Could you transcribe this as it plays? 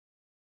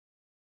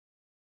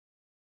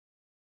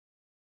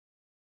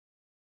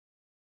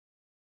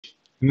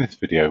In this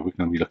video, we're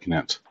going to be looking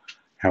at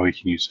how we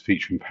can use the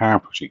feature in Power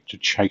Project to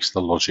chase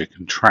the logic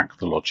and track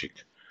the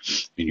logic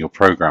in your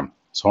program.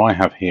 So I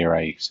have here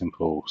a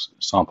simple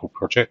sample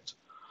project.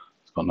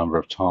 It's got a number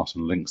of tasks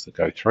and links that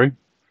go through.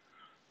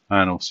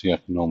 And obviously I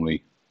can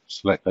normally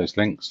select those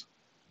links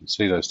and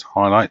see those to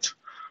highlight.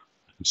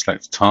 I can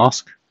select a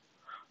task.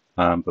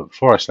 But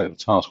before I select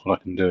the task, what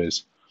I can do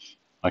is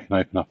I can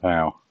open up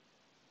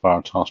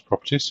our task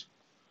properties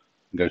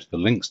and go to the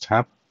links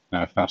tab.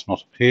 Now if that's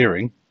not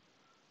appearing,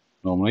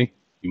 normally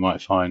you might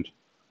find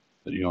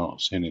that you're not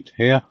seeing it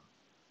here.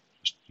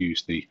 Just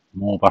use the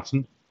more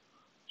button,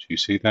 as you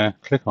see there,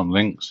 click on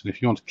links, and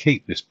if you want to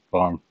keep this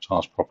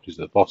task properties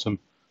at the bottom,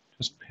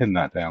 just pin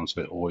that down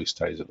so it always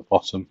stays at the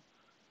bottom.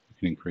 You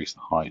can increase the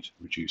height,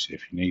 reduce it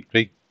if you need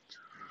be.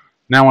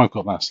 Now I've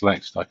got that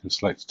selected, I can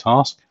select a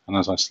task, and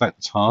as I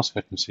select the task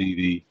I can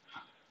see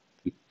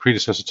the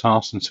predecessor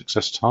task and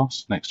successor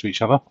task next to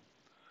each other.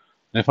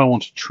 And if I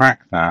want to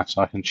track that,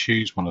 I can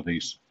choose one of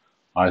these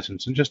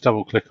items and just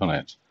double click on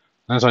it.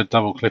 And as I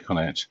double click on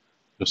it,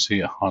 you'll see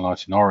it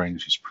highlight in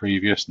orange as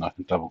previous, and I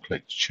can double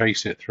click to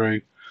chase it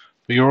through.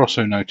 But you'll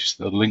also notice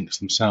that the links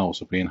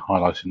themselves are being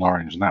highlighted in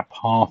orange, and that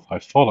path I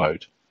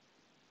followed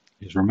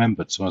is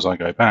remembered. So as I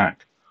go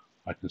back,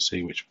 I can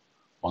see which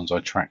ones I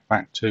track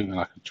back to, and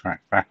I can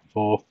track back and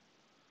forth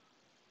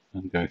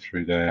and go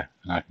through there,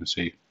 and I can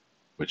see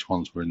which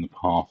ones were in the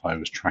path I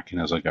was tracking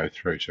as I go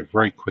through. So a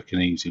very quick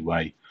and easy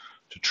way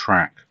to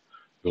track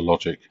your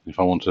logic. If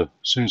I want to, as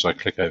soon as I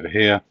click over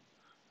here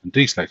and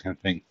deselect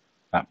anything,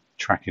 that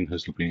tracking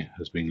has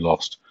been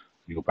lost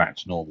and you're back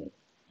to normal.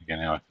 Again,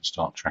 now I can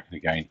start tracking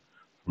again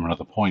from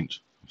another point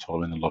and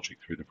following the logic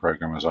through the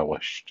program as I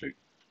wish to.